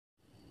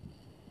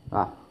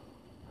Ah.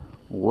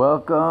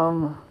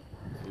 Welcome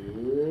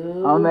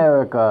to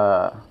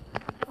America.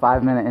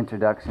 5-minute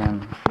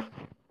introduction.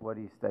 What are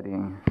you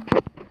studying?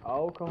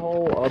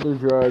 Alcohol, other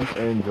drugs,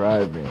 and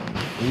driving.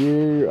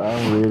 Here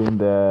I'm reading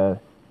that.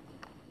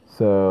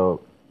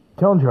 So,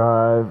 don't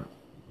drive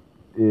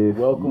if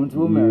Welcome to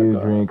you America.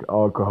 drink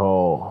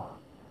alcohol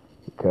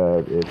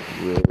because it's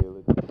really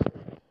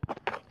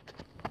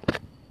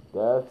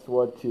That's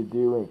what you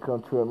do when you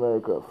come to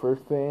America.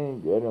 First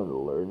thing, get on the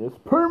learner's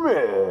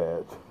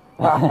permit.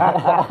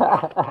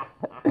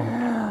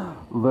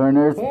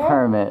 Learner's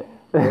permit.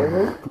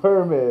 Learner's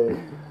permit.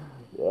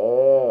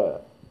 Yeah.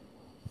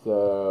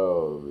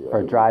 So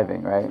For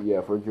driving, right?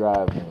 Yeah, for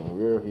driving.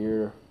 We're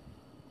here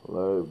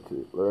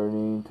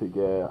learning to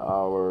get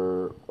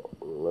our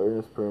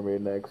learner's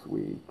permit next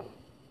week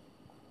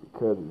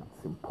because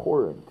it's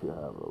important to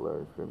have a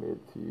learner's permit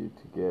to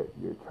get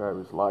your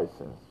driver's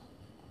license.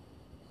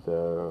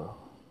 So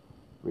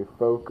we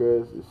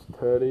focus,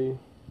 study,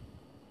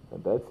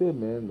 and that's it,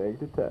 man. Make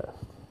the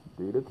test.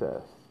 Do the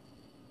test.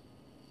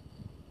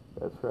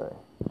 That's right.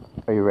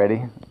 Are you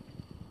ready?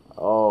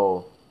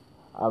 Oh,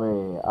 I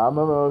mean, I'm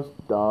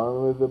almost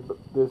done with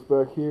this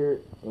book here,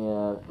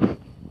 and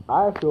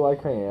I feel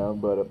like I am,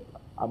 but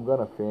I'm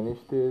gonna finish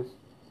this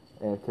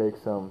and take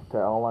some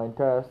online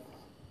tests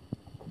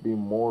to be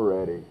more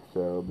ready.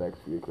 So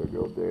next week I'll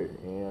go there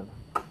and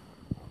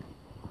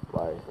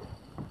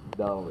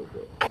done with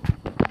it.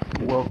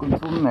 Welcome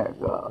to America.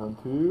 Welcome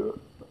to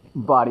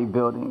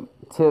bodybuilding.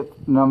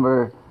 Tip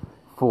number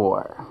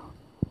 4.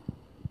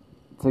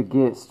 To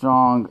get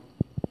strong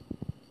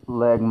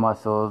leg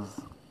muscles,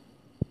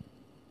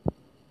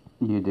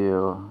 you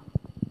do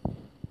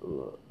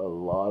a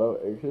lot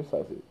of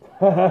exercises.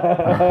 a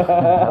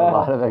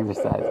lot of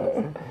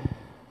exercises.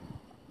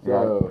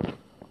 So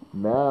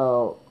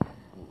now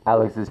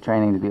Alex is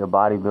training to be a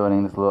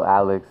bodybuilding. This little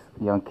Alex,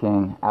 young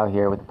king, out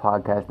here with the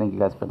podcast. Thank you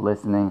guys for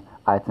listening.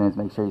 iTunes,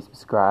 make sure you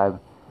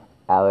subscribe.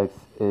 Alex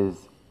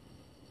is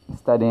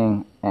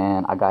studying,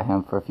 and I got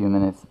him for a few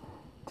minutes.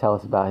 Tell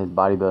us about his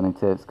bodybuilding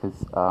tips,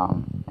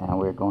 and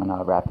we're going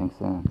rafting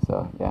soon.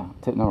 So yeah,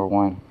 tip number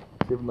 1.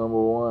 Tip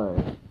number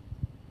 1: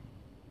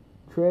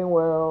 train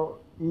well,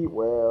 eat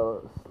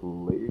well,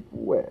 sleep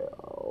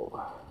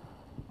well.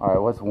 All right,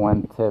 what's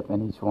one tip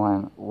in each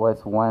one?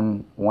 What's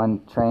one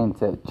train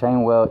tip?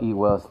 Train well, eat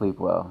well, sleep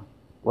well.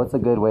 What's a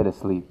good way to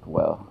sleep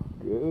well?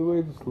 Good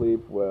way to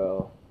sleep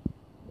well,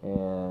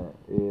 and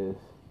is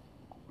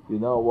you're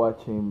not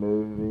watching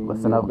movies.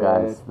 Listen up,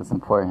 guys. That's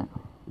important.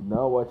 You're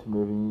not watching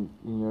movies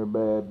in your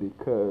bed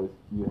because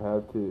you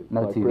have to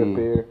TV.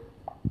 prepare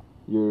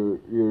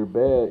your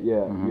bed.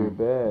 Yeah, Mm-hmm. your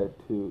bed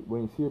to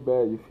when you see your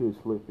bed, you feel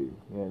sleepy.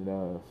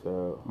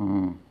 So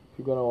if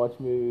you're gonna watch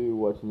a movie,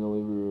 watch in the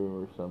living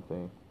room or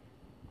something.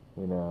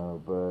 But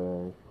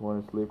if you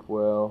want to sleep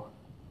well,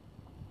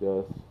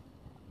 just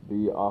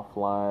be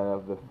offline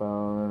of the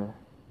phone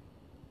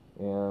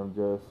and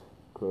just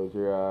close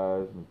your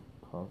eyes and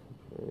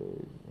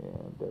concentrate,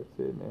 and that's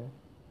it, man.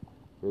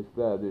 It's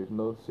that there's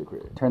no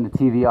secret. Turn the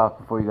TV off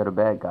before you go to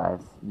bed,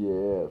 guys.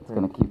 Yeah, It's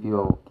gonna keep you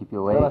awake. It's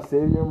gonna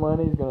save your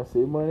money. It's gonna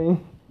save money.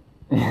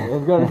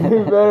 It's gonna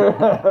be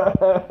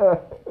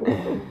better.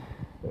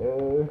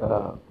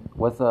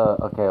 What's a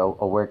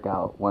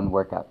workout? One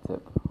workout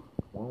tip.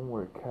 One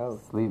workout.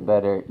 Sleep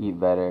better, eat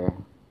better,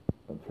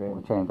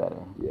 train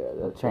better. Yeah,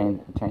 that's training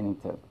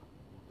tip.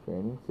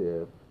 Training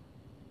tip.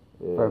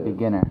 For a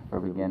beginner.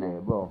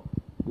 Well,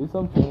 do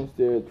some training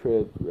tips.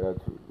 We have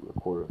to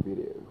record a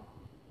video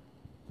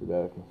so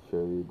that I can show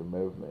you the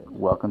movement.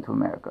 Welcome to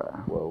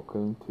America.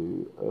 Welcome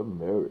to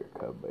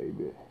America,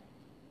 baby.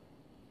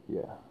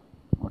 Yeah.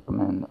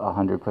 Recommend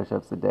 100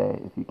 push-ups a day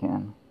if you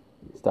can.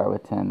 Start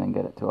with 10, then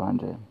get it to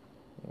 100.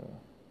 Yeah.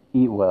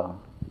 Eat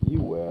well. Eat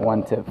well.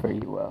 One tip for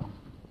eat well.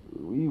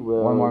 Eat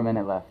well. 1 more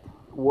minute left.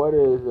 What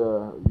is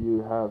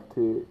you have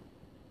to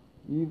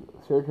eat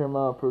a certain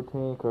amount of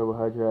protein,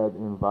 carbohydrate,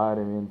 and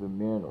vitamins and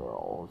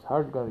minerals. How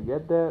are you gonna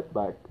get that?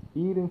 By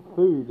eating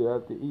food. You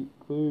have to eat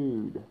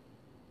food.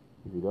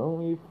 If you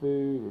don't eat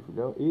food, if you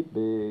don't eat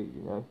big,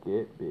 you don't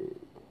get big.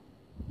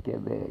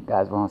 Get big.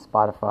 Guys, we're on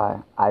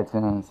Spotify,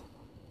 iTunes,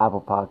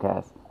 Apple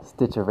Podcasts,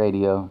 Stitcher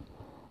Radio,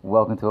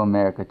 Welcome to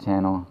America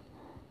channel.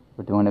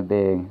 We're doing it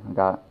big. We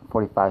got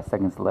 45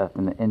 seconds left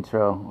in the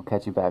intro. We'll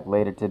catch you back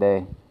later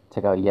today.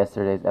 Check out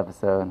yesterday's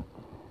episode.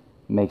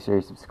 Make sure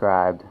you're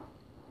subscribed.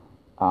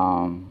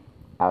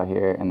 Out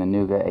here in the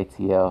Nuga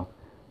ATL,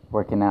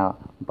 working out,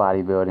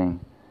 bodybuilding,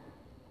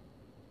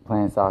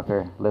 playing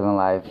soccer, living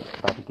life,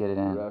 about to get it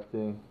in.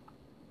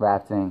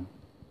 Rafting.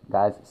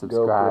 Guys,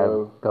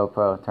 subscribe.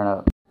 GoPro, turn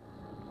up.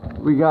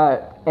 We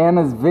got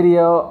Anna's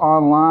video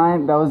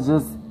online. That was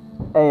just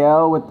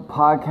AL with the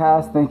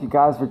podcast. Thank you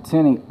guys for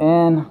tuning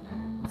in.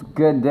 It's a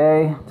good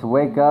day to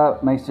wake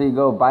up. Make sure you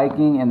go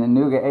biking in the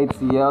Nuga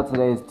ATL.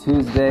 Today is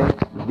Tuesday,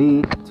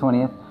 the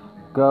 20th.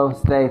 Go,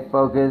 stay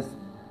focused.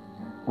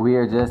 We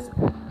are just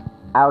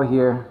out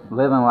here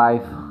living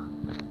life.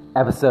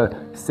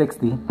 Episode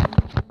 60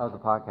 of the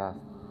podcast.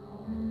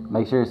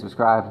 Make sure you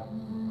subscribe.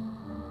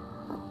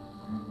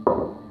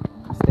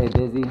 Stay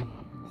busy,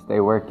 stay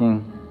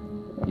working,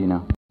 you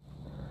know.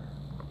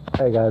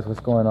 Hey guys, what's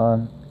going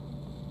on?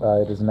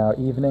 It is now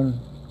evening,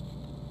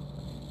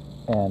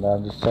 and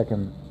I'm just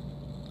checking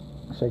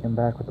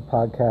back with the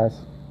podcast,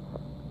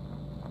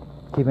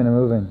 keeping it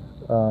moving.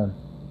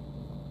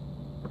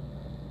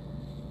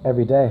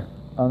 Every day,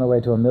 on the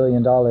way to $1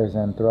 million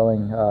and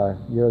throwing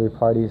yearly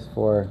parties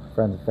for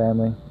friends and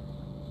family.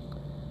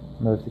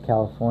 Move to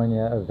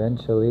California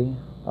eventually.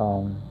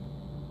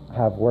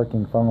 Have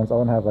working phones. I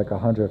want to have like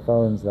 100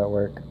 phones that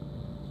work.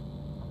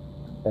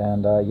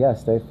 And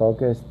stay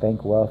focused,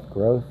 think wealth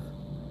growth,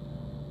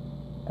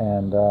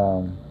 and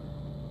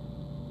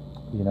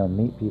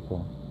meet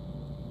people.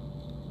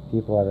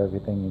 People have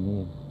everything you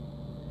need.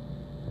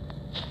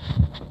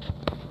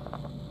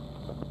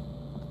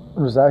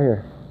 I'm just out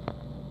here.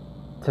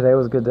 Today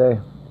was a good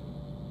day.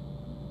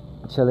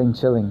 Chilling.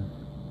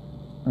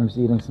 I'm just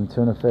eating some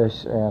tuna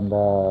fish and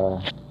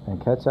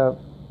ketchup.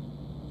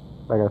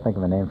 I gotta think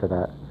of a name for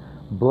that.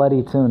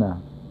 Bloody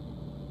tuna.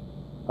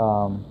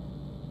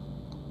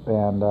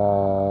 And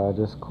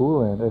just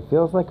cooling. It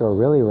feels like a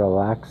really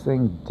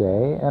relaxing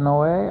day in a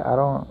way.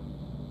 Or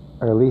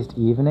at least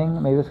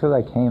evening. Maybe it's because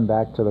I came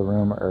back to the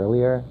room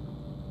earlier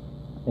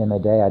in the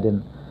day.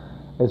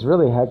 It's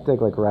really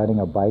hectic, like riding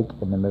a bike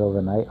in the middle of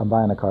the night. I'm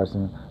buying a car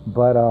soon.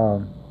 But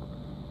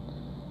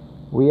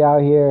we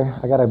out here.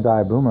 I gotta buy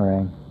a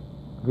boomerang.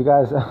 If you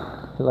guys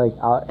like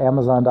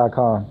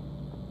Amazon.com.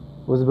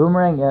 Was a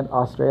boomerang in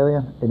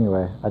Australian?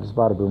 Anyway, I just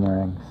bought a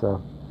boomerang.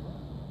 So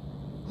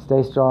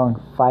stay strong,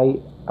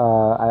 fight.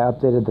 I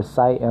updated the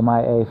site,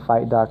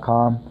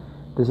 miafight.com.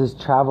 This is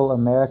Travel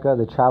America,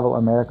 the Travel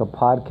America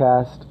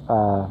podcast.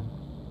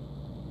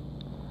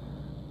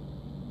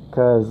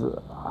 Because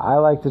I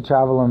like to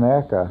travel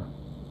America.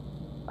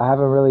 I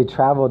haven't really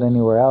traveled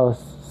anywhere else,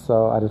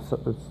 so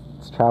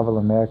it's Travel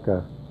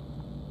America.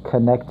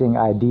 Connecting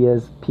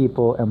ideas,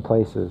 people, and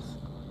places.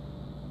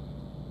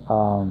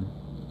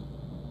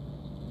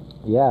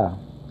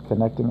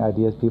 Connecting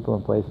ideas, people,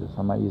 and places.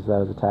 I might use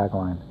that as a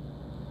tagline.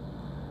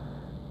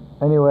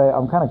 Anyway,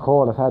 I'm kind of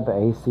cold. I've had the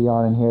AC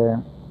on in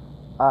here.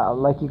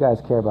 Like you guys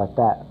care about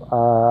that.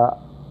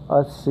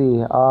 Let's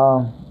see.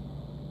 I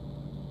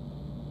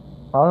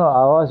don't know.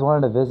 I always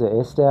wanted to visit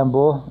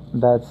Istanbul.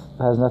 That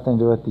has nothing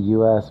to do with the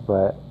U.S.,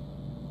 but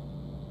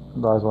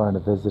I always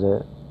wanted to visit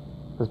it.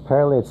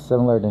 Apparently, it's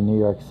similar to New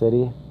York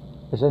City.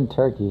 It's in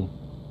Turkey,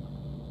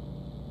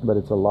 but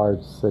it's a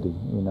large city,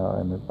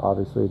 and it's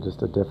obviously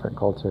just a different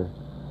culture.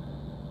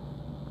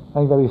 I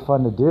think that'd be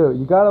fun to do.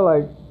 You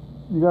gotta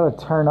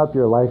turn up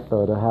your life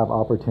though to have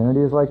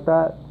opportunities like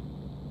that.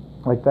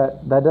 Like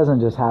that doesn't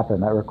just happen.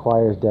 That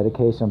requires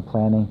dedication,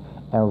 planning,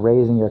 and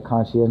raising your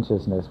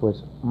conscientiousness. Which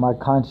my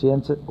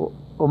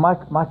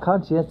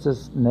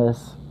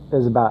conscientiousness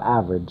is about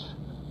average.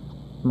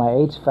 My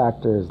H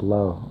factor is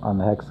low on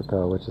the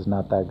Hexaco, which is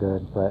not that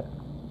good, but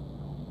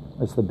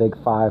it's the Big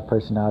 5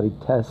 personality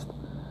test.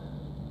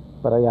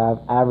 But I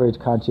have average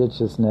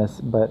conscientiousness.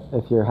 But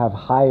if you have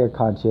higher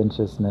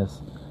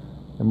conscientiousness,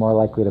 you're more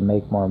likely to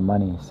make more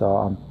money.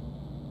 So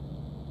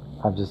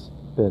I've just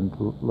been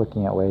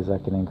looking at ways I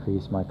can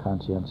increase my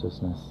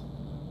conscientiousness.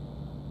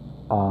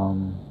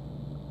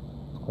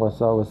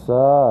 What's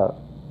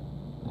up?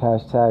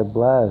 Hashtag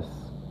bless.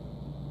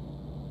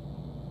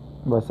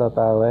 What's up,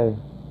 LA?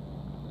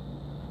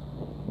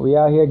 We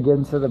out here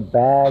getting to the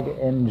bag,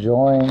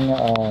 enjoying.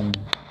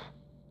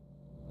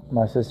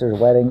 My sister's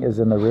wedding is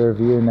in the rear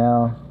view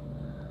now.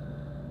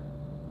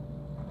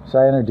 Should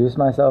I introduce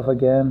myself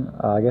again?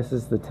 I guess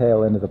it's the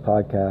tail end of the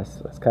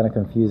podcast. It's kind of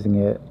confusing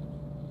it,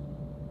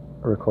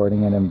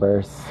 recording it in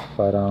bursts,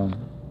 but I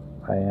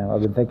am.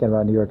 I've been thinking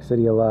about New York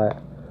City a lot.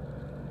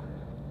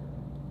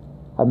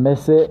 I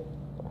miss it.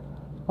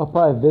 I'll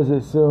probably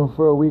visit soon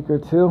for a week or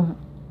two.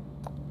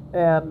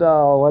 And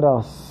what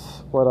else?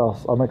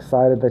 I'm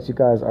excited that you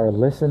guys are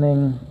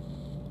listening.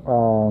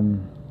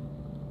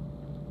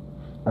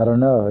 I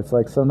don't know. It's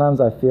like sometimes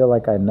I feel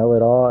like I know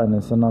it all, and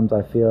then sometimes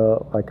I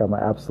feel like I'm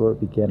an absolute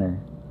beginner.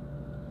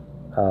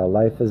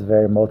 Life is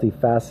very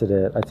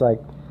multifaceted. It's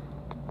like,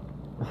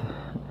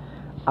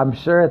 I'm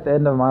sure at the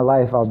end of my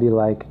life I'll be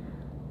like,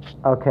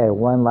 okay,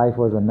 one life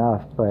was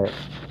enough, but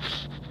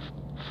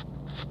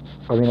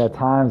I mean, at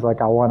times,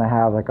 like, I want to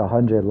have like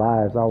 100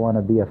 lives. I want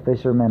to be a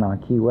fisherman on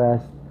Key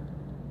West.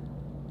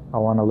 I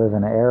want to live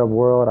in an Arab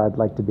world. I'd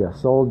like to be a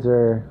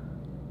soldier.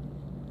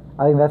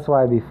 I think that's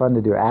why it'd be fun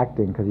to do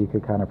acting, because you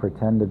could kind of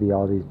pretend to be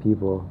all these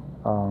people.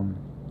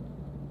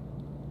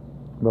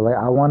 But like,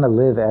 I want to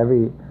live I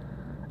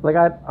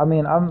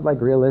mean, I'm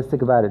like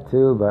realistic about it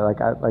too, but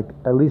like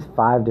at least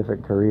 5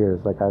 different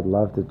careers. Like, I'd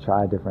love to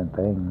try different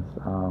things.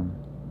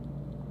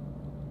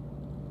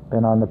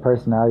 And on the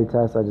personality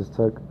test I just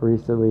took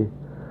recently,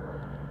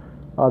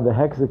 on the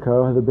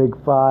Hexaco, the Big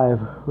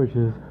 5, which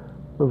is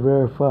a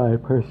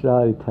verified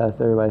personality test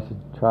everybody should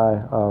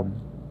try.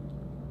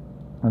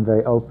 I'm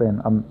very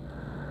open.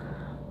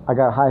 I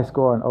got a high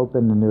score on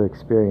open to new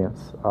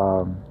experience.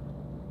 Some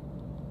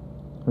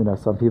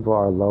people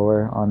are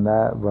lower on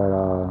that, but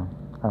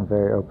I'm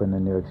very open to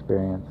new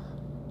experience.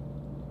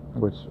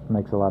 which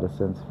makes a lot of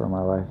sense for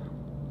my life.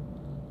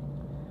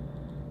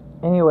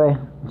 Anyway,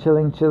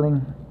 chilling.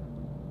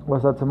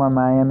 What's up to my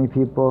Miami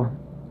people?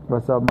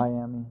 What's up,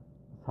 Miami?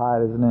 It's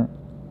hot, isn't it?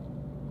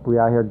 We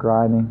out here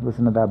grinding.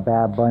 Listen to that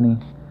Bad Bunny.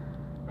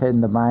 Hitting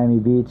the Miami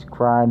beach,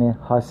 grinding,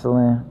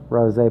 hustling.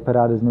 Rose put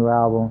out his new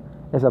album.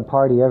 It's a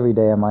party every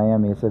day in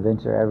Miami. It's a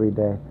venture every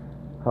day.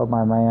 Hope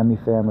my Miami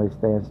family is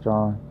staying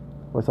strong.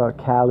 What's up,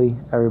 Cali?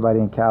 Everybody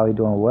in Cali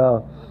doing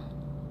well.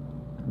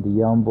 The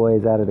young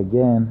boys at it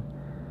again.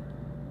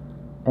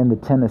 In the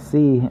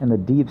Tennessee, in the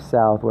deep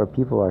south, where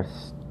people are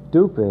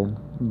stupid,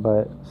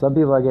 but some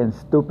people are getting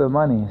stupid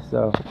money.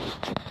 So,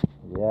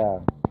 yeah.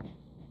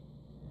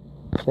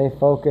 Stay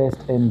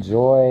focused.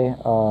 Enjoy.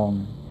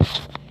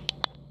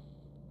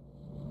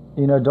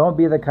 Don't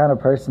be the kind of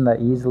person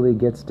that easily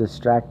gets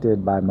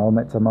distracted by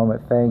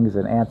moment-to-moment things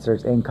and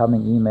answers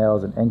incoming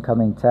emails and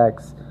incoming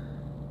texts.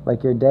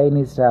 Like, your day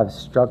needs to have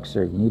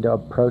structure. You need to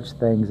approach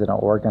things in an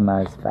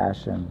organized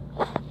fashion.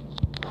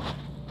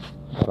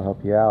 That'll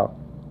help you out.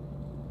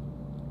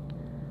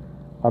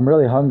 I'm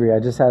really hungry. I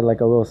just had like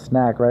a little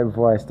snack right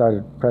before I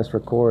started press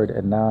record,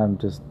 and now I'm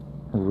just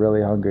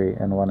really hungry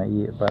and want to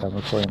eat, but I'm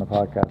recording the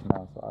podcast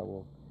now, so I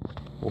will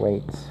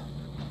wait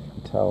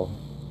until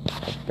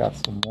I've got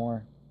some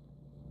more.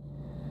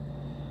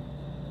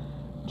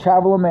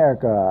 Travel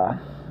America.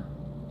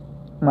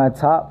 My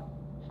top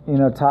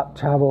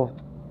travel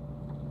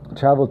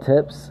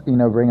tips,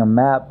 bring a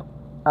map.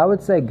 I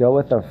would say go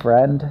with a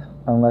friend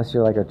unless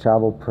you're like a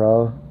travel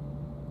pro.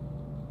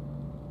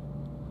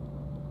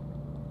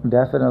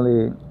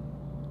 Definitely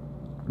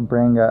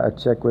bring a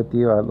chick with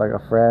you, like a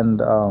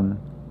friend.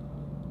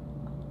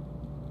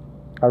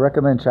 I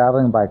recommend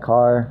traveling by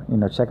car.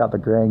 Check out the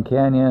Grand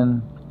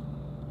Canyon.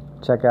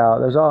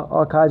 There's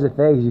all kinds of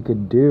things you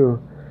could do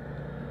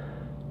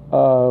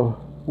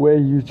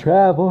when you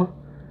travel.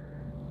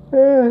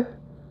 You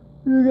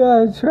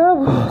gotta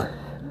travel.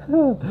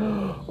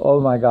 Oh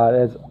my God,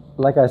 it's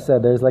like I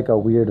said, there's like a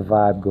weird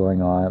vibe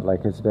going on.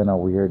 Like, it's been a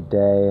weird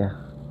day.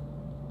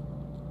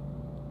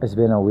 It's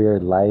been a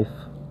weird life.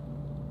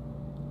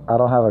 I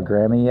don't have a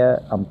Grammy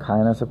yet. I'm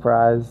kind of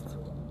surprised.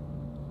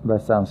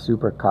 That sounds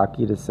super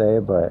cocky to say,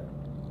 but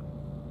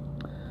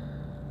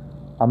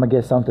I'm going to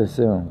get something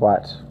soon.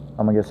 Watch.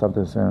 I'm going to get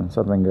something soon.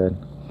 Something good.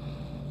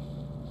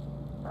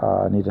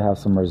 I need to have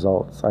some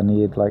results. I'm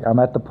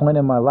at the point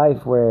in my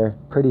life where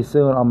pretty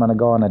soon I'm going to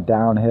go on a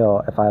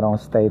downhill if I don't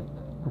stay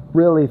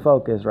really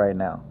focused right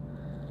now.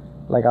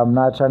 Like, I'm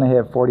not trying to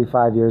hit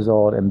 45 years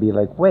old and be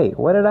like, wait,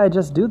 what did I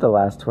just do the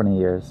last 20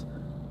 years?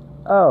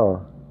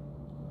 Oh,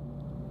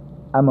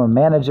 I'm a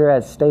manager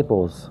at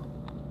Staples.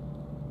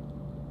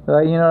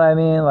 Like, you know what I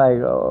mean? Like,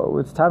 oh,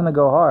 it's time to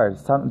go hard.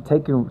 It's time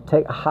to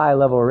take high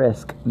level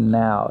risk.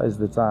 Now is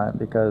the time,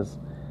 because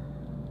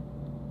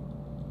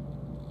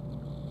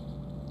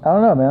I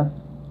don't know, man.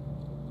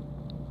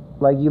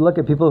 Like, you look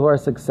at people who are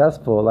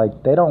successful,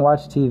 like, they don't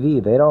watch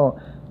TV. They don't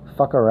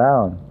fuck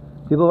around.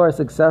 People who are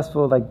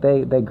successful, like,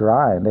 they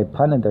grind. They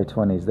punt in their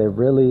 20s. They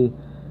really,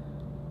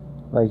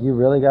 like, you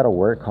really got to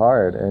work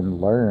hard and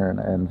learn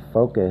and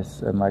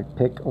focus and, like,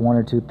 pick one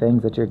or two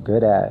things that you're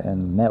good at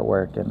and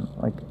network and,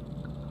 like,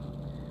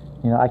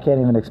 I can't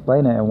even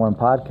explain it in one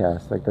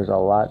podcast. Like, there's a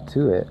lot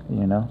to it,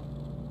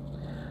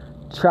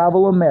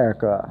 Travel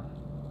America,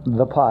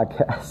 the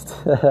podcast.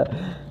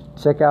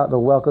 Check out the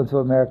Welcome to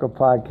America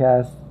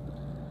podcast.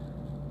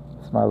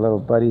 It's my little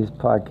buddy's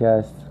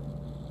podcast.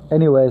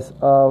 Anyways,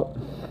 God,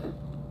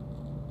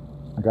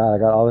 I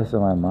got all this in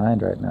my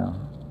mind right now.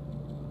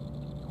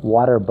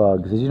 Water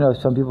bugs. Did you know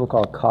some people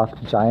call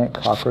giant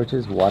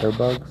cockroaches water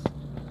bugs?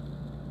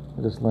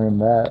 I just learned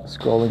that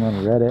scrolling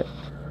on Reddit.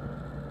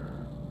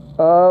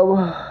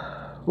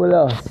 What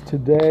else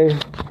today?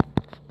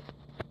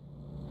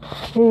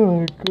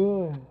 Oh my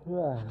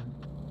God.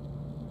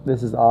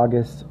 This is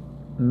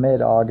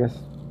mid-August.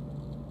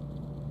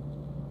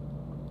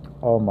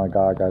 Oh my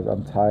God, guys,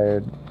 I'm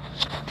tired.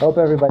 Hope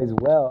everybody's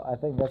well. I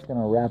think that's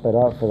gonna wrap it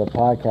up for the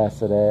podcast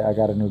today. I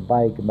got a new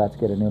bike. I'm about to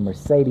get a new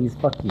Mercedes.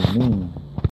 Fuck you, mean.